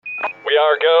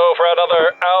are go for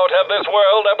another Out of This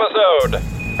World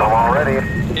episode. I'm all ready.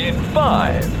 In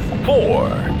 5, 4,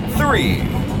 3,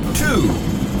 2.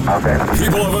 Okay.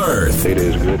 People of Earth, It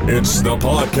is good. it's the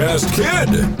Podcast Kid.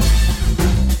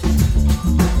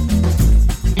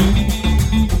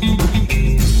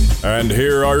 And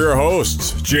here are your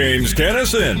hosts, James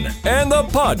Kennison and the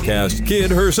Podcast Kid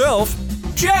herself,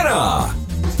 Jenna.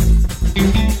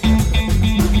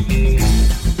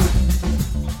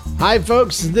 Hi,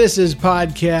 folks. This is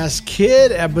Podcast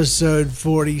Kid, episode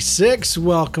 46.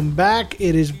 Welcome back.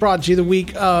 It is brought to you the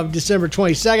week of December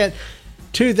 22nd,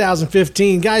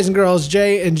 2015. Guys and girls,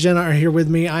 Jay and Jenna are here with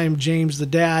me. I am James, the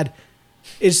dad.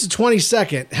 It's the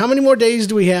 22nd. How many more days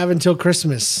do we have until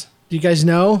Christmas? Do you guys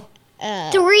know?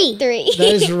 Three. That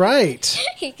is right.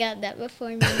 He got that before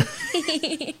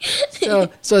me. So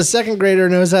a second grader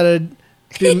knows how to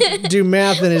do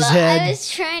math in his I head. was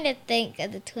trying to think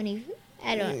of the 20.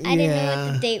 I didn't know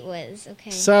what the date was. Okay.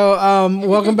 So,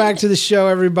 welcome back to the show,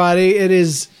 everybody. It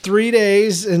is 3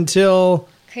 days until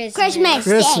Christmas.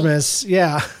 Christmas.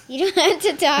 Yeah. You don't have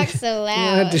to talk so loud. You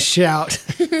don't have to shout.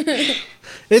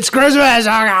 It's Christmas,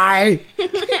 okay.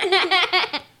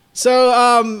 So,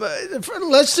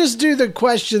 let's just do the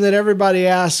question that everybody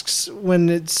asks when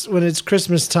it's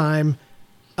Christmas time.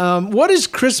 What is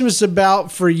Christmas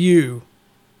about for you?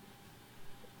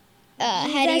 How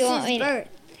do you want me to? birth.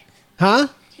 Huh?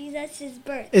 Jesus'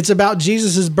 birth. It's about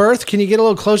Jesus' birth. Can you get a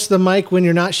little close to the mic when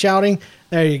you're not shouting?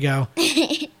 There you go.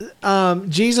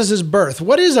 Jesus' birth.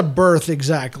 What is a birth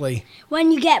exactly?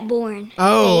 When you get born.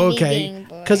 Oh, Baby okay. being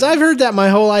born. Because I've heard that my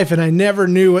whole life and I never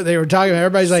knew what they were talking about.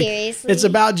 Everybody's like, Seriously? it's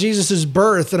about Jesus'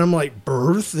 birth. And I'm like,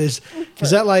 birth? Is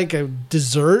that like a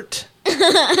dessert?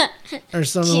 Or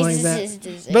something like that? Jesus'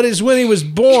 dessert. But it's when he was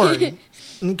born.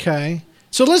 Okay.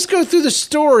 So let's go through the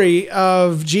story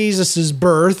of Jesus'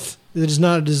 birth. It is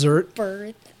not a dessert.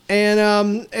 Birth. And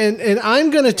I'm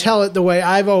going to tell it the way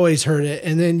I've always heard it.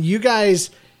 And then you guys,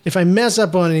 if I mess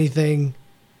up on anything,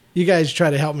 you guys try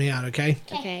to help me out, okay?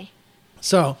 Okay.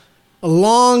 So, a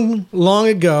long, long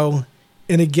ago,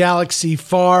 in a galaxy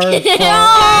far,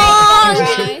 far...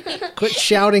 Quit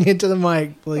shouting into the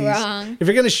mic, please. Wrong. If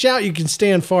you're going to shout, you can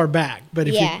stand far back. But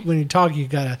if Yeah. when you talk, you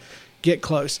got to get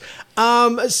close.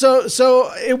 So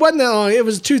it wasn't that long. It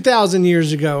was 2,000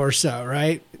 years ago or so,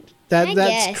 right? I That's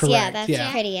guess. correct. Yeah,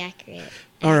 that's pretty accurate.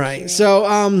 All right.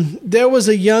 So there was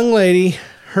a young lady.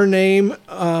 Her name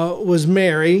was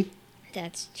Mary.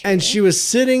 That's true. And she was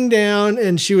sitting down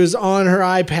and she was on her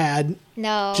iPad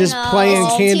No. just playing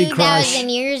Candy Crush. 2,000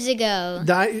 years ago.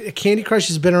 Candy Crush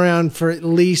has been around for at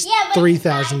least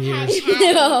 3,000 years.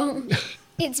 No.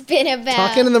 It's been about...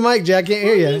 Talk into the mic, Jack. Can't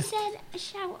hear you. said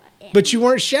shower. But you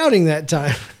weren't shouting that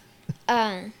time.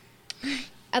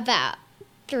 About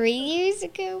 3 years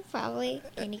ago, probably.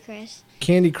 Candy Crush.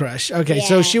 Candy Crush. Okay,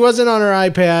 so Yeah. she wasn't on her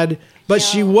iPad, but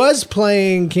she No. was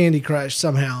playing Candy Crush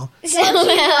somehow.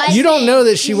 Somehow You don't know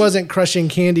that she wasn't crushing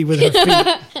candy with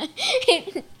her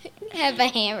feet. have a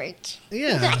hammer.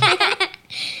 Yeah. Crush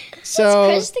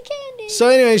So the candy. so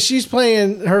anyway, she's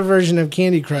playing her version of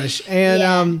Candy Crush, and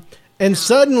Yeah. and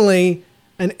suddenly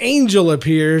an angel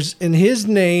appears, and his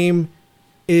name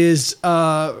is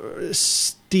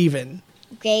Stephen.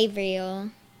 Gabriel.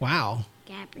 Wow.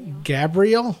 Gabriel.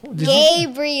 Gabriel? Did you-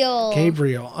 Gabriel.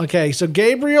 Gabriel. Okay, so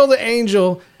Gabriel the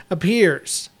angel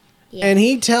appears. Yeah. And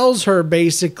he tells her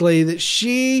basically that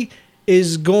she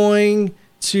is going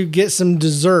to get some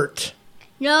dessert.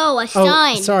 No, a Oh,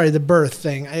 sign. sorry, the birth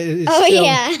thing. It Oh, still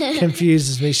yeah.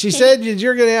 confuses me. She said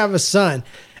you're going to have a son.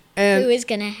 Who And is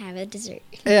going to have a dessert?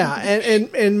 yeah,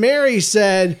 and Mary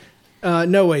said,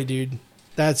 no way, dude.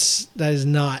 That is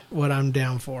not what I'm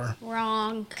down for.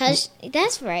 Wrong.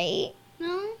 That's right.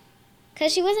 No?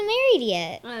 Because she wasn't married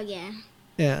yet. Oh, yeah.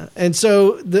 Yeah. And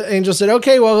so the angel said,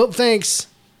 okay, well, thanks.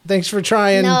 Thanks for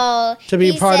trying No. to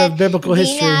be he part said, of biblical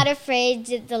history. Be not afraid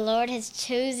that the Lord has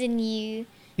chosen you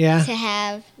Yeah. to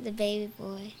have the baby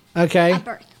boy. Okay. A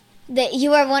birth. That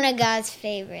you are one of God's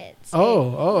favorites.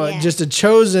 Oh, Yeah. just a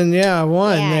chosen,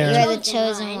 one Yeah, there. you are the Chosen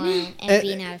chosen one. one, and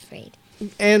be not afraid.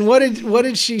 And what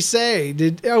did she say?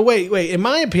 Wait. In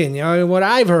my opinion, what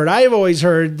I've always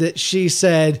heard that she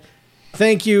said,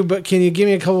 "Thank you, but can you give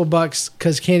me a couple bucks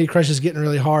because Candy Crush is getting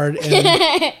really hard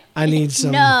and I need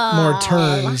some more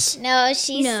turns." No,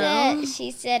 she No.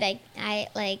 said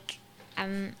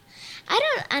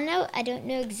I don't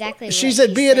know exactly what She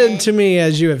said, "Be it unto me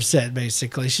as you have said."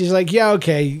 Basically, she's like, "Yeah,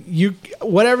 okay,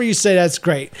 whatever you say, that's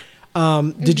great."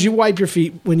 Did you wipe your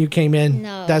feet when you came in?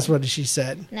 No. That's what she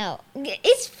said. No,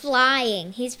 it's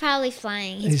flying. He's probably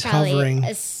flying. He's probably hovering.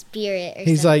 a spirit or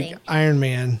He's something. like Iron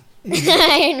Man.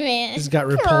 Iron Man. He's got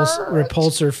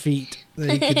repulsor feet.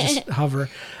 that he could just hover.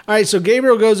 All right, so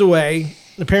Gabriel goes away.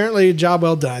 Apparently, a job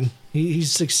well done.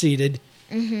 He's succeeded.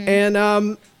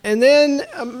 And then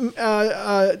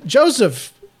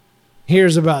Joseph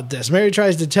hears about this. Mary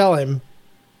tries to tell him.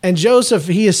 And Joseph,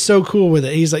 he is so cool with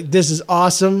it. He's like, this is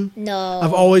awesome. No.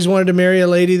 I've always wanted to marry a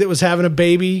lady that was having a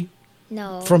baby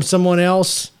No. from someone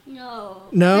else. No.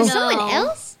 No? Someone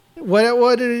else?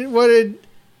 What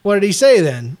did he say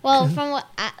then? Well, from what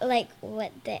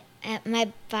at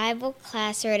my Bible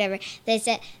class or whatever, they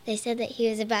said that he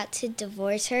was about to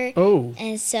divorce her. Oh.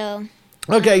 And so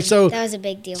Okay, so that was a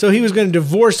big deal. So he was going to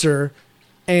divorce her,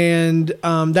 and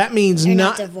that means Or not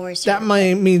not divorce that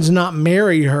her, means not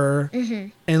marry her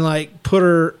and like put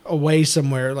her away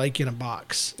somewhere, like in a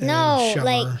box. And No, shove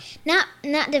like her.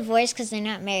 not divorced because they're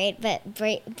not married, but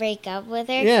break up with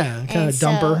her. Yeah, kind And of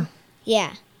dump her.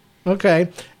 Yeah. Okay,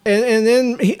 and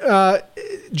then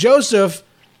Joseph,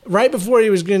 right before he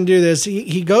was going to do this,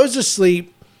 he goes to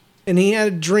sleep, and he had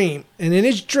a dream, and in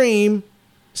his dream,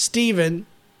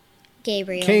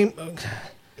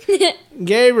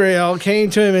 Gabriel came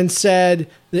to him and said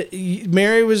that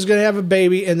Mary was going to have a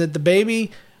baby, and that the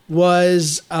baby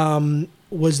was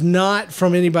not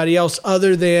from anybody else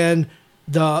other than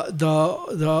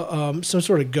the some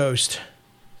sort of ghost.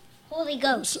 Holy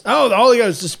Ghost. Oh, the Holy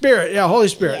Ghost, the Spirit. Yeah, Holy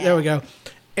Spirit. Yeah. There we go.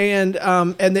 And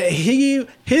that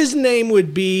his name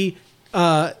would be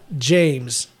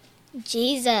James.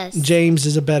 Jesus. James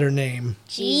is a better name.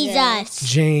 Jesus.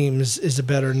 James is a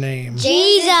better name.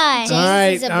 Jesus.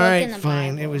 James is a book in the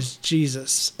fine. Bible. It was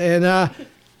Jesus. And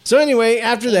so anyway,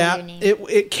 after that, your name.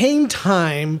 it came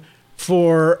time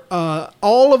for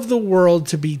all of the world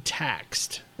to be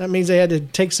taxed. That means they had to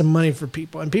take some money for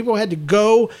people, and people had to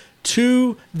go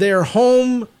to their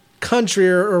home country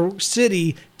or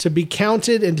city to be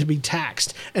counted and to be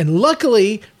taxed. And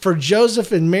luckily for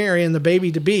Joseph and Mary and the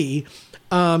baby to be,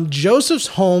 Joseph's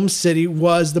home city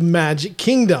was the Magic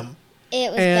Kingdom.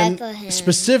 It was And Bethlehem.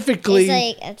 specifically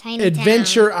It's like a tiny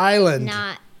Adventure town, Island.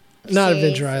 Not Adventure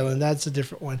seriously. Island. That's a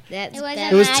different one. That's It was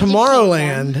It was Magic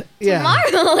Tomorrowland. Yeah.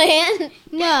 Tomorrowland.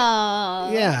 No.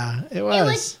 Yeah, it It was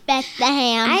was.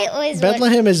 Bethlehem. I always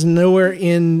Bethlehem is nowhere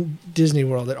in Disney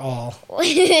World at all.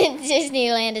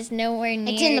 Disneyland is nowhere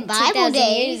near. in the Bible 2,000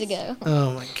 days. years ago.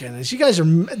 Oh my goodness. You guys are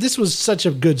this was such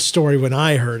a good story when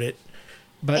I heard it.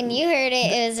 But And you heard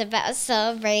it. It was about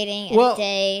celebrating Well, a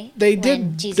day. they when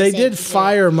did Jesus they ate did dessert.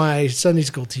 fire my Sunday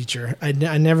school teacher. I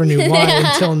never knew why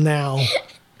until now.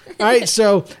 All right,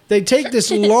 so they take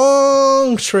this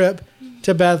long trip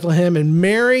to Bethlehem, and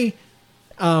Mary,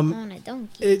 on a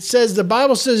donkey. it says, the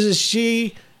Bible says that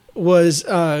she was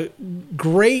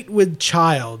great with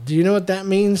child. Do you know what that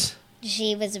means?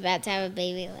 She was about to have a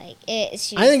baby. Like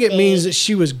she I think was it means big. that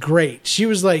she was great. She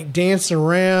was like dancing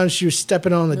around. She was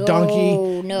stepping on the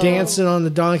donkey, no. dancing on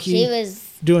the donkey. She was.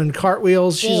 doing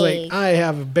cartwheels. She's like, big. I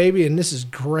have a baby and this is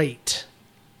great.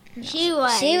 She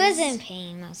was. She was in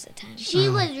pain most of the time. She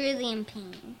was really in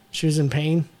pain. She was in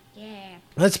pain. Yeah.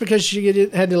 That's because she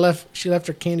left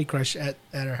her Candy Crush at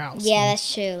her house. Yeah,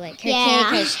 that's true. Like her Yeah. Candy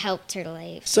Crush helped her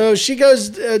life. So she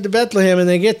goes to Bethlehem, and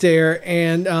they get there,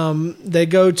 and they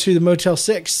go to the Motel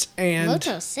 6. And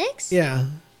Motel 6? Yeah.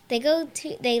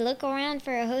 They look around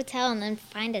for a hotel and then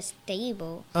find a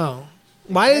stable Oh.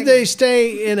 Why did they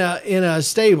stay in a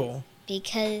stable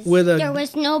because with a? There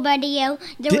was nobody else.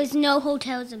 There was no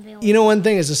hotels available. You know, one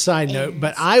thing as a side note,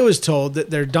 but I was told that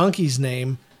their donkey's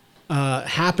name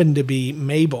happened to be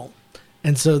Mabel,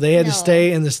 and so they had to No.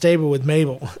 stay in the stable with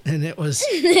Mabel, and it was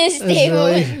the stable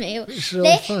really- with Mabel. it's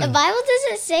really The fun. Bible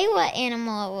doesn't say what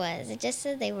animal it was. It just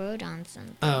said they rode on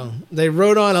something. oh, they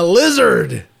rode on a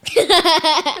lizard.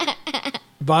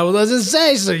 Bible doesn't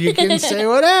say, so you can say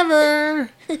whatever.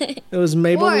 It was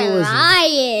Mabel or the a lizard.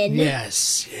 lion.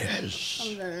 Yes.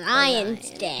 From the lion's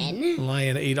den.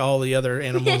 Lion ate all the other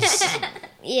animals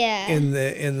Yeah. in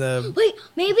the. Wait,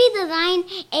 maybe the lion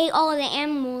ate all the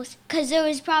animals because there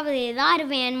was probably a lot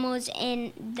of animals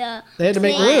in the. They had to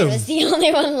make Lion room. was the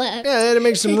only one left. Yeah, they had to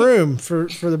make some room for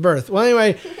the birth. Well,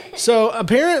 anyway, so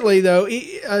apparently, though,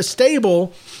 a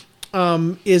stable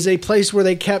is a place where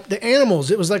they kept the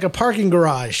animals. It was like a parking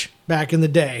garage back in the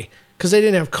day because they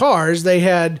didn't have cars. They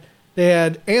had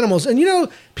animals, and you know,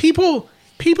 people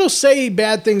say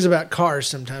bad things about cars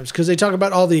sometimes because they talk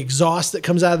about all the exhaust that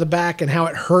comes out of the back and how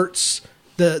it hurts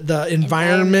the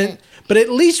environment. But at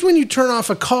least when you turn off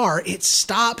a car, it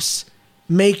stops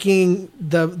making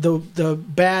the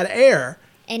bad air.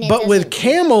 And it But with doesn't-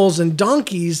 camels and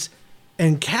donkeys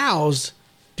and cows,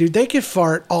 dude, they could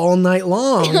fart all night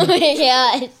long Oh my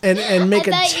gosh. and make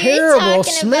a I thought you were terrible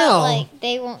talking smell. About, like,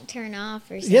 they won't turn off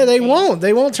or something. Yeah, they won't.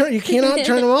 They won't turn. You cannot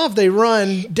turn them off. They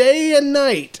run day and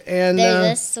night. And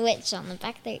There's a switch on the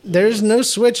back of their ears. there's no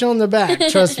switch on the back.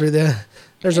 Trust me.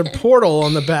 There's a portal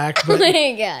on the back. Oh But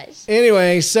my gosh.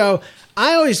 anyway, so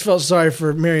I always felt sorry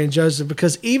for Mary and Joseph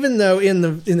because even though in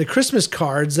the Christmas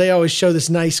cards they always show this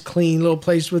nice, clean little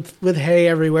place with hay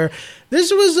everywhere,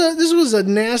 this was a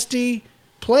nasty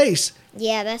place.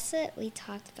 Yeah, that's what we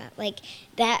talked about. Like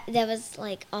that was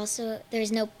like also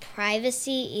there's no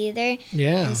privacy either.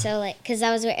 Yeah. And so like because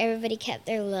that was where everybody kept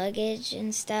their luggage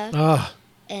and stuff. Oh,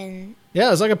 And yeah,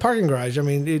 it was like a parking garage. I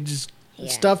mean, it just Yeah.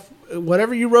 stuff.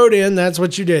 Whatever you wrote in, that's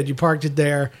what you did. You parked it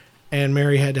there, and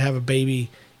Mary had to have a baby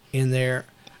in there.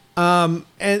 And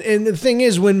the thing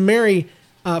is, when Mary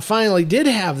finally did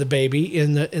have the baby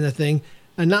in the thing,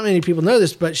 and not many people know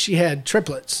this, but she had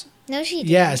triplets. no, she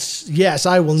didn't. Yes,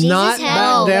 I will not had back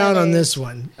no down on brothers. this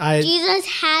one. Jesus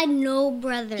had no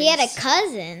brothers. He had a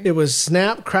cousin. It was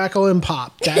Snap, Crackle, and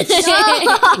Pop. That's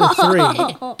the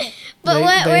three. But They-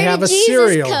 where they have did a Jesus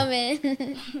cereal. come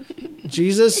in?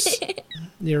 Jesus,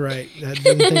 you're right. I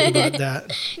didn't think about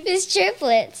that. If it's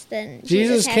triplets, then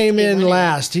Jesus has came to be in one of them.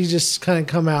 last. He just kind of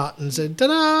come out and said,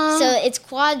 "Ta-da!" So it's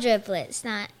quadruplets,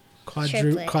 not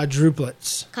triplet.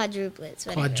 Quadruplets. Quadruplets.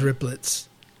 Whatever. Quadruplets.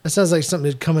 That sounds like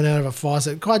something coming out of a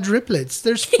faucet. Quadruplets.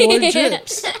 There's 4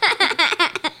 drips.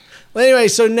 Well, anyway,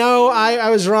 so no, I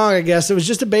was wrong. I guess it was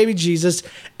just a baby Jesus,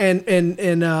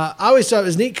 and I always thought it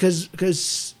was neat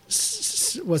because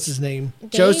what's his name?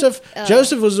 Joseph. Oh.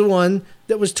 Joseph was the one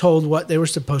that was told what they were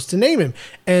supposed to name him,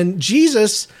 and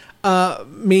Jesus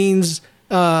means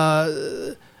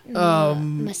Messiah.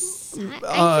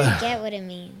 I forget what it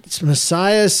means. it's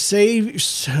Messiah,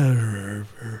 Savior,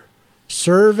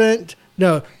 servant.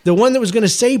 No, the one that was going to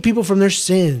save people from their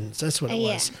sins. That's what it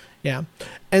Yeah. was. Yeah.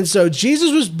 And so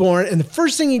Jesus was born, and the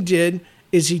first thing he did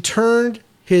is he turned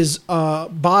his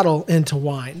bottle into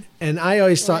wine. And I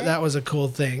always thought that was a cool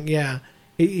thing. Yeah.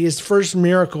 His first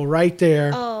miracle right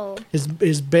there. Oh.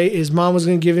 His mom was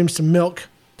going to give him some milk,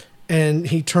 and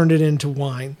he turned it into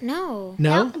wine. No.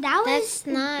 No? That was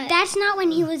That's not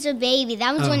when he was a baby.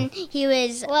 That was when he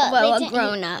was Well, a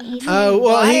grown up. Oh,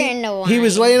 well, water in the he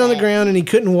was wine, laying on the but- ground and he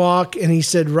couldn't walk, and he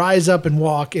said, "Rise up and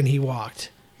walk," and he walked.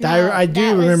 I do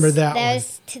that remember was, that That one.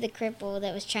 was to the cripple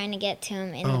that was trying to get to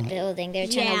him in the building. They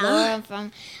were trying to Yeah. lower him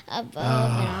from above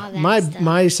and all that My stuff.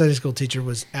 my Sunday school teacher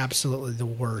was absolutely the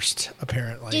worst.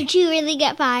 Apparently, Did you really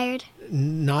get fired?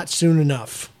 not soon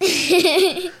enough.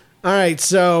 All right,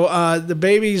 so the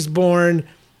baby's born,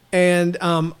 and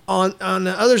on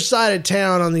the other side of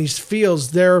town, on these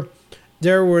fields, there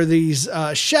were these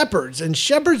shepherds, and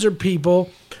shepherds are people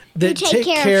that take take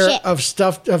care care of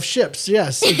ships.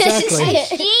 Yes,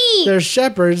 exactly. Sheep. They're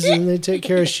shepherds, and they take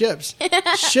care of ships.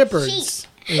 Shepherds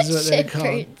is what they're called.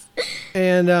 Shepherds.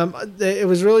 And it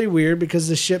was really weird because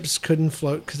the ships couldn't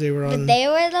float because they were on They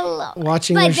were the low.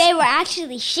 watching. But Their, they were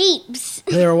actually sheeps.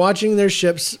 they were watching their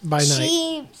ships by night,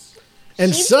 Sheeps.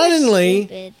 and Sheeps were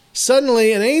stupid.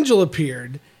 suddenly, an angel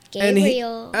appeared,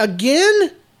 Gabriel. and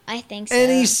again, I think so.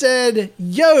 and he said,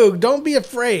 "Yo, don't be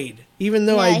afraid." Even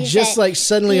though No, I he just said,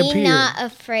 suddenly Be appeared. not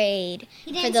afraid,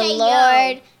 He for didn't the say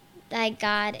Lord yo. thy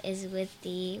God is with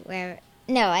thee.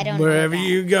 No, I don't know. Wherever that.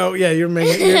 you go, yeah, you're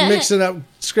mixing up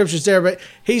scriptures there. But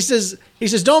he says,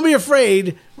 "Don't be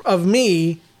afraid of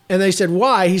me." And they said,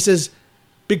 "Why?" He says,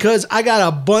 "Because I got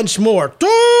a bunch more."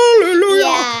 Hallelujah!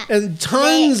 Yeah. And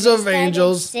tons They of started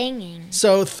angels. singing.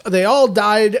 So they all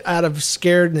died out of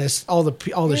scaredness. All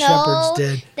the shepherds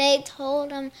did. They told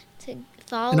them to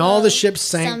follow. And all the ships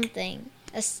sank. Something.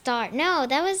 A star. No,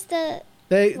 that was the.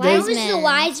 They That Wise was the men.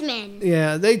 wise men.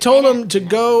 yeah, they told them to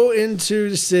go into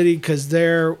the city because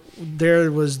there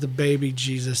was the baby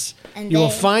Jesus. And You will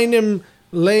they- find him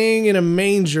laying in a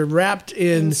manger, wrapped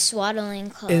in Swaddling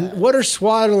clothes. And what are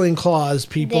swaddling claws,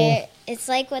 people? It's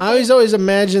like what I always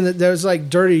imagine that there was like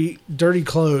dirty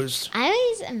clothes. I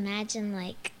always imagine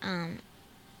like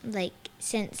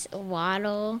since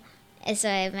waddle, and so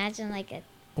I imagine like a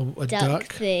A duck,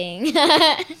 duck. thing,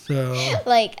 So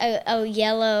like a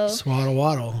yellow swaddle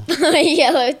waddle. a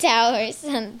yellow towel or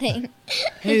something.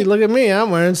 Hey, look at me! I'm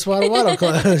wearing swaddle waddle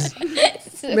clothes.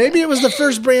 Maybe it was the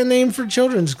first brand name for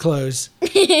children's clothes.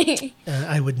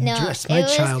 I wouldn't No, dress my it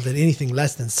was- child in anything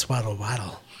less than swaddle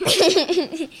waddle.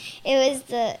 It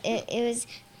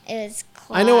was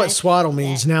I know what cloth swaddle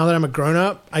means now that I'm a grown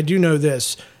up. I do know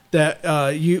this that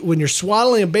when you're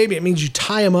swaddling a baby, it means you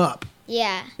tie him up.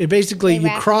 Yeah. It basically, They you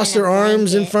wrap 'em cross in a their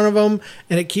arms in blanket. front of them,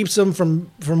 and it keeps them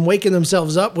from waking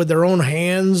themselves up with their own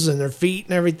hands and their feet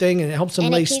and everything, and it helps them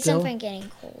And lay it keeps still. them from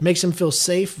getting cold. Makes them feel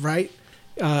safe, right?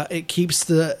 It keeps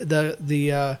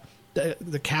the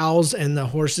cows and the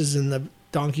horses and the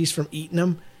donkeys from eating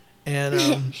them, and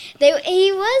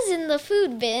He was in the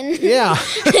food bin. yeah,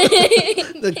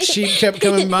 the sheep kept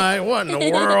coming by. What in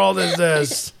the world is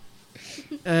this?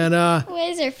 And Why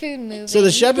is our food moving? so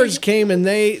the shepherds came and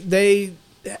they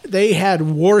had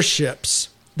warships.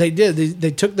 They did.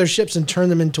 They took their ships and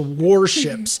turned them into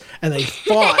warships, and they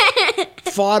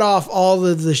fought off all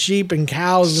of the sheep and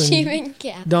cows Sheep and and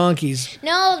cow. donkeys.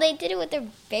 No, they did it with their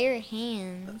bare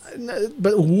hands.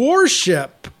 But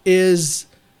warship is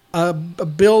a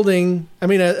building. I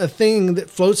mean, a thing that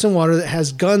floats in water that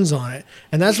has guns on it,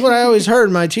 and that's what I always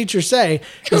heard my teacher say.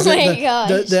 Is Oh that my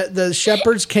gosh. the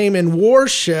shepherds came and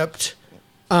worshipped.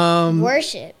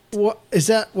 Worship. What is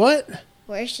that? What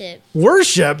Worship.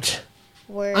 worshipped?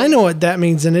 Word. I know what that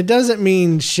means, and it doesn't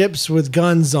mean ships with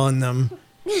guns on them.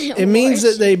 It means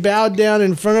that they bowed down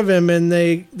in front of him and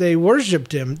they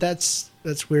worshipped him. That's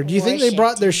weird. Do you think they Worshipped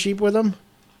brought their sheep with them?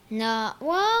 No,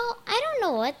 well, I don't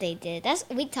know what they did.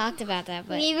 We talked about that,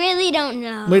 but We really don't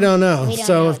know. We don't know. We don't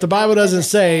So know. if the Bible doesn't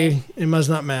say, it must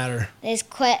not matter. there's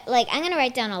I'm gonna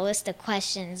write down a list of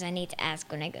questions I need to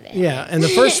ask when I go to heaven. Yeah, and the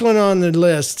first one on the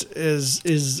list is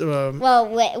Well,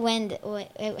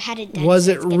 how did that was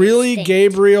it really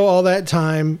Gabriel all that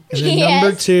time? And then Yes.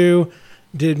 number 2,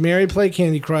 did Mary play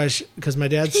Candy Crush? Because my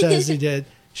dad says he did.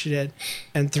 She did.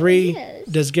 And 3, Yes.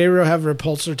 does Gabriel have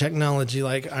repulsor technology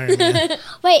like Iron Man?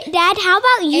 Wait, Dad, how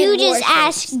about you And just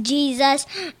warships. ask Jesus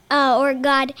or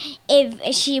God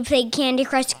if she played Candy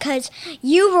Crush because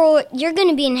you're going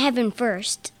to be in heaven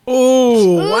first.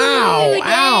 Oh, wow. Ooh,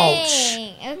 Ouch.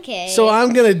 dang. Okay. So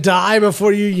I'm going to die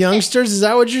before you youngsters? Is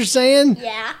that what you're saying?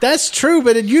 Yeah. That's true,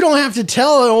 but you don't have to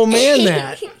tell an old man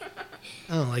that.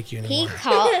 I don't like you anymore.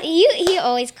 he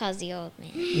always calls the old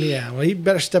man. Yeah, well, he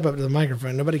better step up to the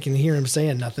microphone. Nobody can hear him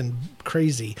saying nothing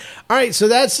crazy. All right, so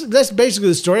that's basically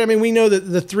the story. I mean, we know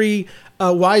that the 3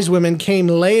 wise women came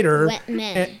later.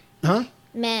 Men. Huh?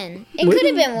 Men. It Wait. could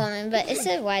have been women, but it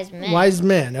said wise men. Wise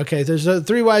men. Okay, there's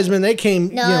 3 wise men. They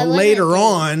came No, it wasn't later they.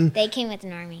 on, They came with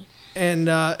an army.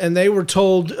 and they were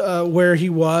told where he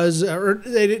was, or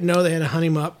they didn't know. They had to hunt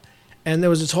him up. And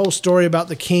there was this whole story about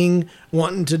the king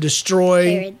wanting to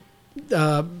destroy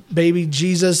Herod. baby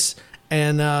Jesus,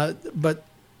 and but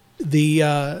the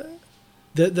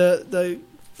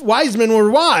wise men were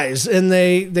wise, and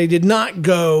they did not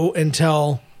go and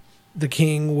tell the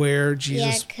king where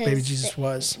Jesus, 'cause baby Jesus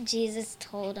was. Jesus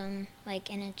told him, like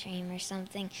in a dream or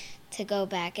something, to go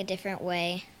back a different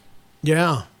way.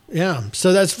 Yeah.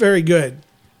 So that's very good.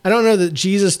 I don't know that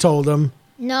Jesus told him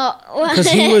No,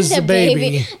 because he was the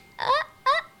baby.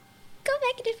 Go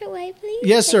back a different way, please.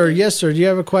 Yes, sir. Yes, sir. Do you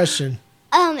have a question?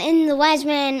 And the wise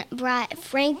man brought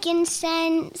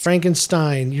frankincense.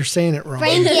 Frankenstein. You're saying it wrong.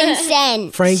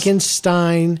 Frankincense.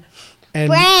 Frankenstein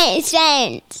and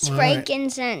Frankincense. All right.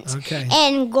 Frankincense. Okay.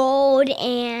 And gold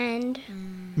and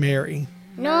Mary.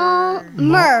 no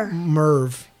myrrh.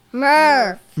 Merv.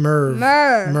 Myrrh. Merv.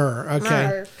 Myrrh. Myrrh. Okay.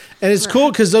 Myrrh. And it's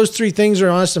cool because those 3 things are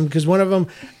awesome. Because one of them,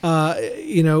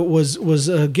 was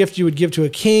a gift you would give to a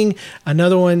king.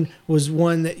 Another one was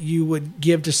one that you would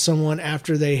give to someone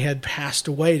after they had passed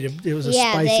away. It was a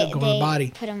spice that go on the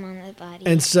body. Put them on the body.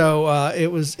 And so it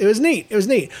was neat. It was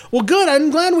neat. Well, good. I'm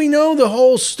glad we know the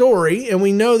whole story, and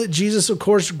we know that Jesus, of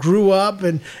course, grew up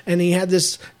and he had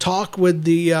this talk with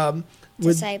the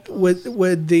Disciples.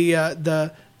 with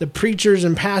the preachers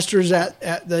and pastors at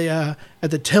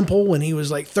the temple when he was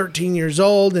like 13 years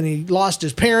old, and he lost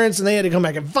his parents, and they had to come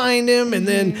back and find him, and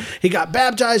then he got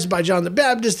baptized by John the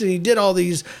Baptist, and he did all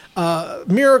these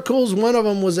miracles. One of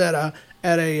them was at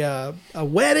a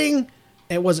wedding.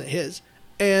 It wasn't his.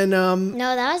 And no,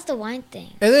 that was the wine thing.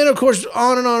 and then, of course,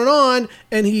 on and on and on.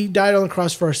 And he died on the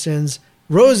cross for our sins,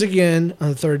 rose again on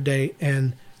the 3rd day,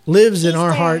 and lives in our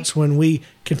Easter. hearts when we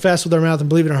confess with our mouth and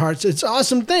believe in our hearts. It's an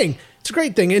awesome thing. It's a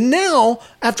great thing. And now,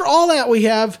 after all that, we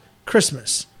have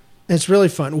Christmas. And it's really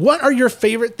fun. What are your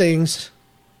favorite things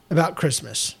about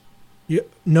Christmas?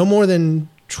 No more than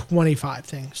 25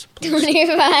 things. Please.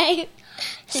 25.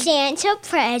 Santa,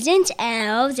 presents,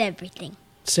 elves, everything.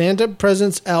 Santa,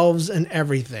 presents, elves, and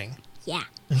everything. Yeah.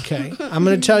 Okay. I'm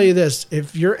going to tell you this.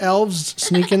 If your elves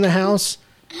sneak in the house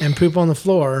and poop on the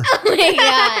floor, Oh my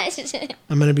gosh.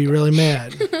 I'm going to be really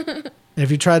mad. And if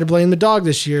you try to blame the dog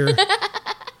this year,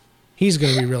 he's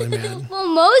going to be really mad. Well,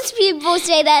 most people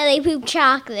say that they poop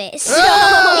chocolate. So.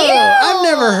 Oh, I've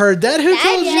never heard that. Who told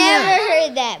I've you never that? heard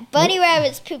heard that. Bunny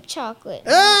rabbits poop chocolate.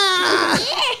 Ah!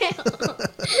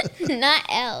 Not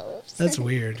elves. That's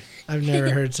weird. I've never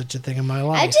heard such a thing in my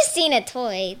life. I've just seen a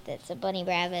toy that's a bunny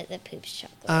rabbit that poops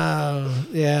chocolate. Oh,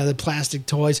 yeah, the plastic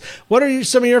toys. What are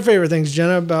some of your favorite things,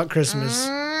 Jenna, about Christmas?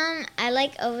 I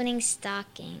like opening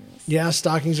stockings. Yeah,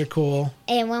 stockings are cool.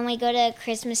 And when we go to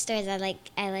Christmas stores, I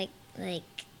like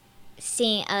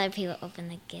seeing other people open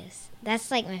the gifts. That's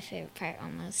like my favorite part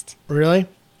almost. Really?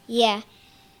 Yeah.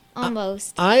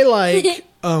 Almost. I like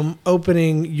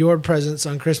opening your presents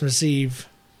on Christmas Eve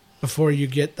before you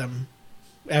get them,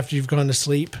 after you've gone to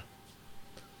sleep,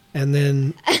 and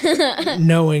then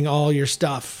knowing all your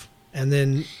stuff, and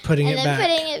then putting it back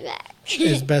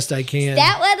as best I can.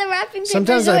 That leather wrapping paper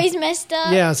Sometimes is always messed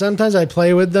up. Yeah, sometimes I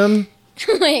play with them.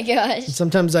 Oh my gosh. And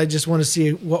sometimes I just want to see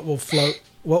what will float,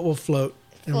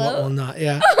 and what will not.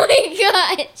 Yeah. Oh my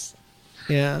gosh.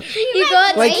 Yeah. You go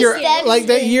on Like three steps like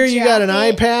that and year you got an drop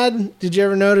it. iPad. Did you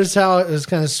ever notice how it was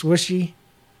kind of swishy?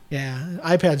 Yeah,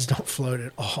 iPads don't float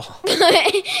at all. You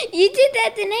did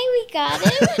that the night we got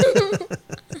him.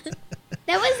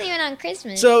 That wasn't even on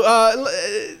Christmas. So,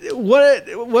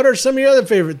 what are some of your other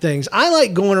favorite things? I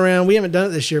like going around. We haven't done it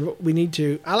this year, but we need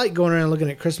to. I like going around looking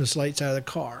at Christmas lights out of the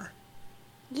car.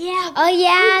 Yeah. Oh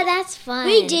yeah, that's fun.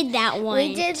 We did that once.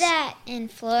 We did that in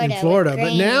Florida. In Florida, with but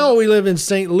Granny. now we live in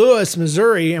St. Louis,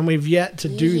 Missouri, and we've yet to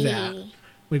do that. Yee.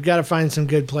 We've got to find some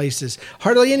good places.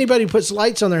 Hardly anybody puts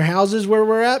lights on their houses where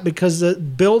we're at because the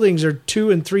buildings are 2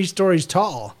 and 3 stories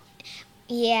tall.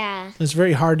 Yeah, It's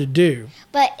very hard to do.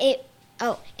 but it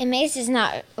makes us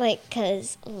not like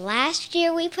because last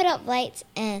year we put up lights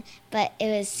but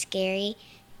it was scary,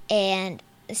 and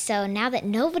so now that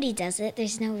nobody does it,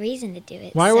 there's no reason to do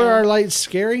it. Why were our lights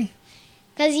scary?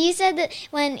 Because you said that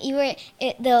when you were,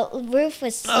 the roof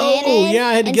was Oh, slanted. yeah,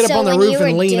 I had to and get up so on the when roof you were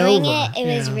and lean doing over. It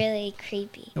was Yeah. really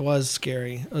creepy. It was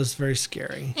scary. It was very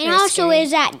scary. And also scary.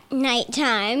 is at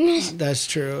nighttime. That's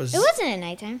true. It was It wasn't at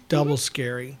nighttime. double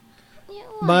scary. Yeah, it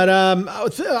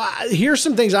But here's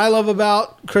some things I love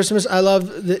about Christmas. I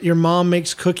love that your mom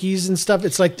makes cookies and stuff.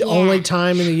 It's like the Yeah. only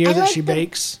time in the year I that like she the-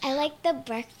 bakes. I like the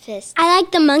breakfast. I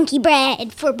like the monkey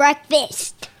bread for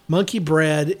breakfast. Monkey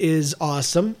bread is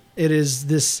awesome. It is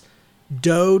this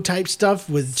dough type stuff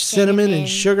with cinnamon and Cinnamon.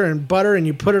 sugar and butter, and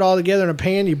you put it all together in a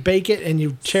pan. You bake it and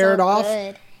you tear So it off.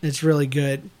 good. It's really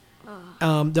good.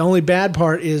 The only bad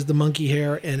part is the monkey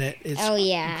hair in it. It's Oh,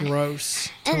 yeah. gross.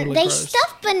 And Totally they gross.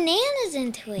 stuff bananas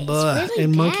into it. Ugh, It's really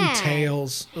and monkey bad.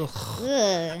 tails. Ugh.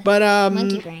 Ugh. But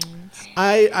Monkey brains.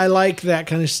 I like that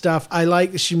kind of stuff. I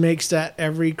like that she makes that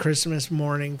every Christmas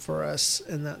morning for us,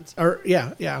 and that's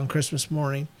on Christmas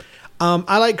morning.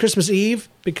 I like Christmas Eve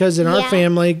because in our Yeah.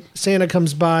 family, Santa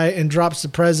comes by and drops the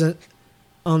present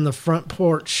on the front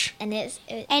porch. And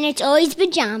And it's always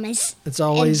pajamas. It's and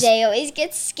always Jay always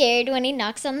gets scared when he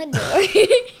knocks on the door.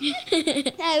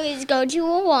 I always go to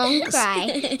a wall and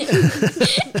cry.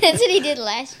 That's what he did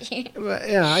last year. but,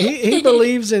 yeah. He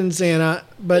believes in Santa,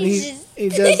 but he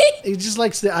just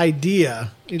likes the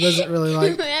idea. He doesn't really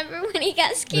like. Remember when he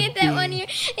got scared The that one bee. year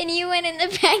and you went in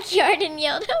the backyard and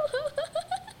yelled?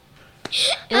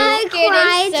 I Scared him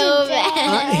cried so to death.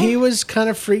 bad. He was kind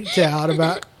of freaked out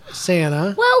about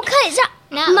Santa. Well, because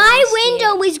Not my last year.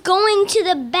 window was going to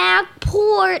the back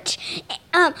porch,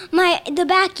 the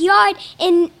backyard,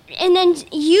 and then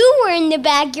you were in the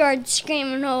backyard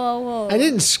screaming, "Oh, oh, I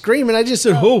didn't scream it. I just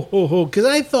said, ho, ho, ho. Because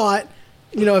I thought,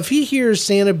 if he hears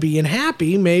Santa being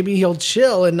happy, maybe he'll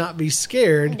chill and not be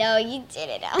scared. No, you did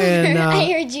it. And,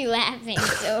 I heard you laughing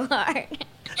so hard.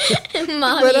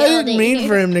 Mom But I yelled didn't at mean you.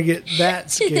 for him to get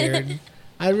that scared.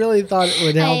 I really thought it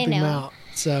would help him know. out.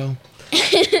 So,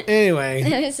 anyway.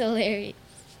 That was hilarious.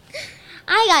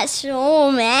 I got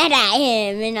so mad at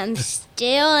him, and I'm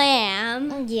still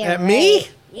am. Yeah, At me?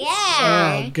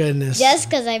 Yeah. Oh, goodness. Just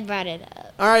because I brought it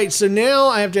up. All right, so now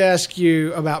I have to ask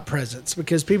you about presents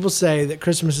because people say that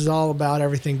Christmas is all about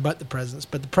everything but the presents.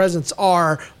 But the presents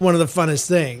are one of the funnest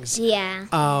things. Yeah.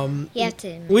 You have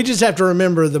to. We just have to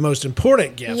remember the most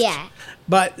important gift. Yeah.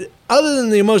 But other than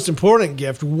the most important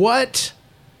gift, what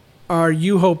are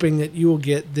you hoping that you will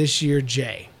get this year,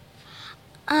 Jay?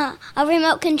 A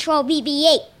remote control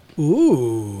BB-8.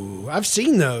 Ooh, I've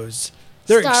seen those.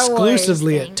 They're Star Wars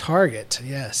exclusively thing. at Target,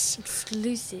 yes.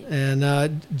 Exclusive.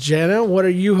 And Jenna, what are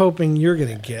you hoping you're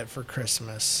going to get for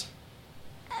Christmas?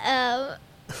 Uh,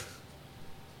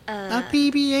 A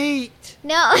BB-8.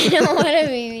 no, I don't want to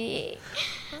be.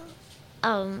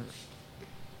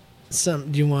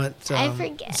 Do you want I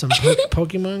forget. some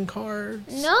Pokemon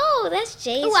cards? No, that's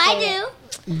Jay's. Oh, I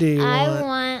favorite. Do you I want,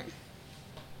 want.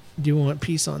 do you want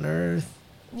Peace on Earth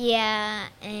Yeah,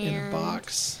 in a and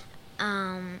box?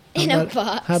 in a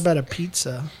box. How about a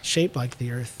pizza shaped like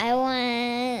the Earth? I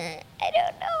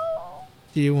don't know.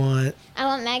 Do you want I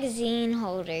want magazine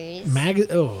holders.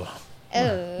 Oh,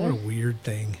 Oh. what a weird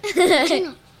thing.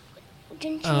 Didn't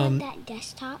you want that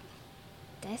desktop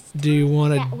Do you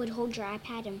want that to? would hold your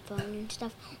iPad and phone and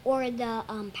stuff, or the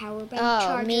power bank Oh,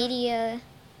 charger? media.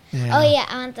 Yeah. Oh yeah,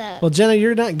 I want the. Well, Jenna,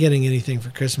 you're not getting anything for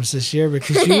Christmas this year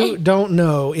because you don't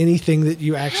know anything that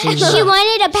you actually want. She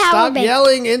wanted a power Stop bank.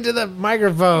 yelling into the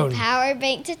microphone. Power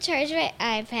bank to charge my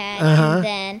iPad, Uh-huh. and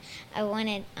then I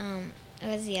wanted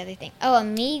what was the other thing? Oh, a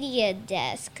media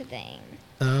desk thing.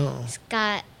 Oh. It's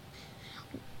got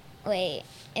a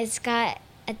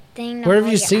thing. to Where have hold you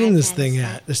your seen this iPad thing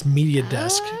aside. at? This media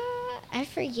desk. I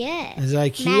forget. Is it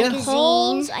IKEA? Magazine.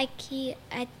 Holes, IKEA,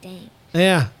 I think.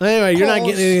 Yeah. Anyway, you're not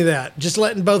Holes. getting any of that. Just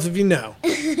letting both of you know.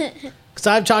 Because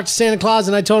I've talked to Santa Claus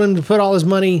and I told him to put all his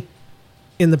money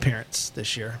in the parents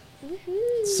this year.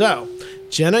 So,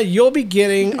 Jenna, you'll be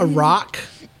getting a rock,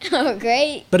 Oh,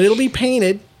 great! but it'll be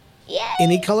painted Yay!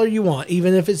 any color you want,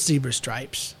 even if it's zebra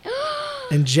stripes.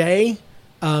 And Jay,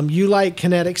 you like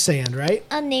kinetic sand, right?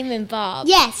 I'll name him Bob.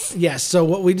 Yes. Yes. So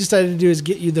what we decided to do is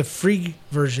get you the free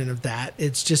version of that.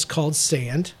 It's just called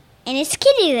sand. And it's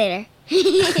kitty litter.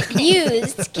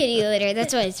 Used kitty litter.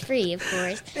 That's why it's free, of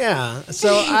course. Yeah.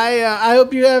 So I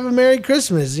hope you have a Merry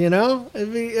Christmas. You know,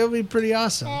 it'll be pretty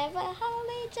awesome. Have a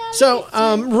holly jolly So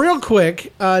real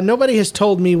quick, nobody has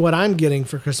told me what I'm getting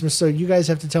for Christmas. So you guys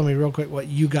have to tell me real quick what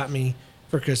you got me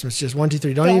for Christmas. Just 1, 2,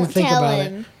 3. Don't even think tell about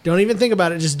him. it. Don't even think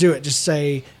about it. Just do it. Just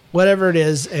say whatever it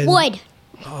is. And Wood.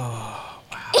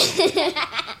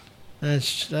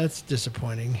 That's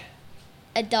disappointing.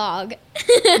 a dog.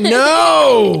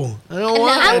 No, I don't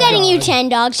want. I'm that getting you dog. 10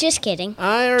 dogs. Just kidding.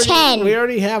 10. We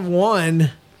already have one.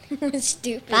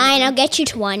 Stupid. Fine, I'll get you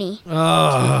 20. All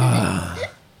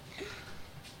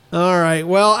right.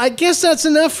 Well, I guess that's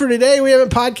enough for today. We haven't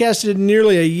podcasted in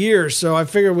nearly a year, so I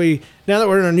figured now that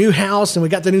we're in our new house and we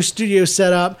got the new studio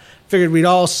set up, figured we'd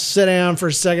all sit down for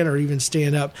a second or even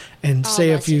stand up and say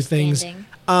a that's few just things. standing.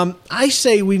 I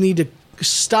say we need to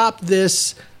stop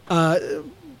this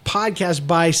podcast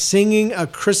by singing a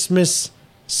Christmas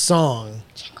song.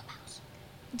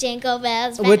 Jingle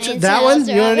bells. Which bang that one? bells,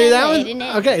 You want to do that rolling one? in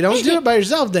it. Okay, don't do it by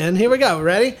yourself. Then here we go.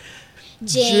 Ready?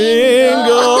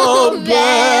 Jingle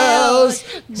bells,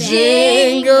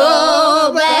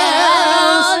 jingle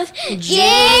bells,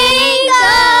 Jingle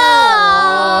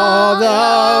all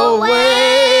the way.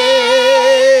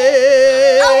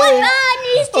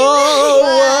 Oh,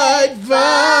 what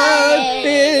fun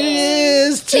it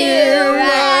is to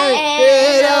ride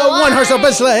in a one-horse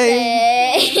open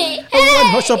sleigh.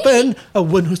 A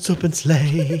one-horse open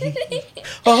sleigh.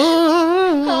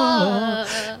 Oh,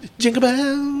 jingle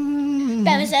bells.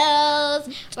 Themselves.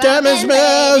 Diamond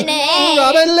smells,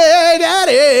 Robin Lay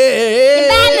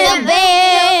Daddy.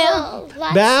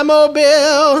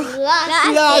 Batmobile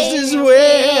lost his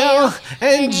will,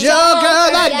 and the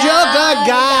Joker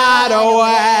got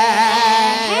away.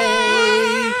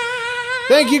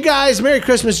 Thank you guys. Merry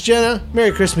Christmas, Jenna.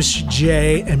 Merry Christmas,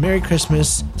 Jay, and Merry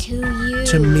Christmas To you.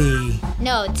 to me.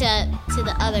 No, to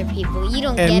the other people. You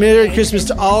don't get And it. Merry Christmas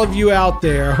to all of you out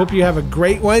there. I hope you have a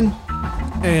great one.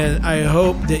 And I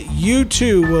hope that you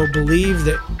too will believe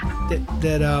that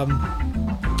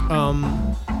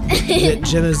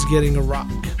Jenna's getting a rock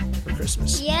for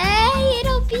Christmas. Yay,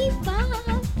 it'll be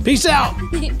fun. Peace out.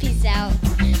 Peace out.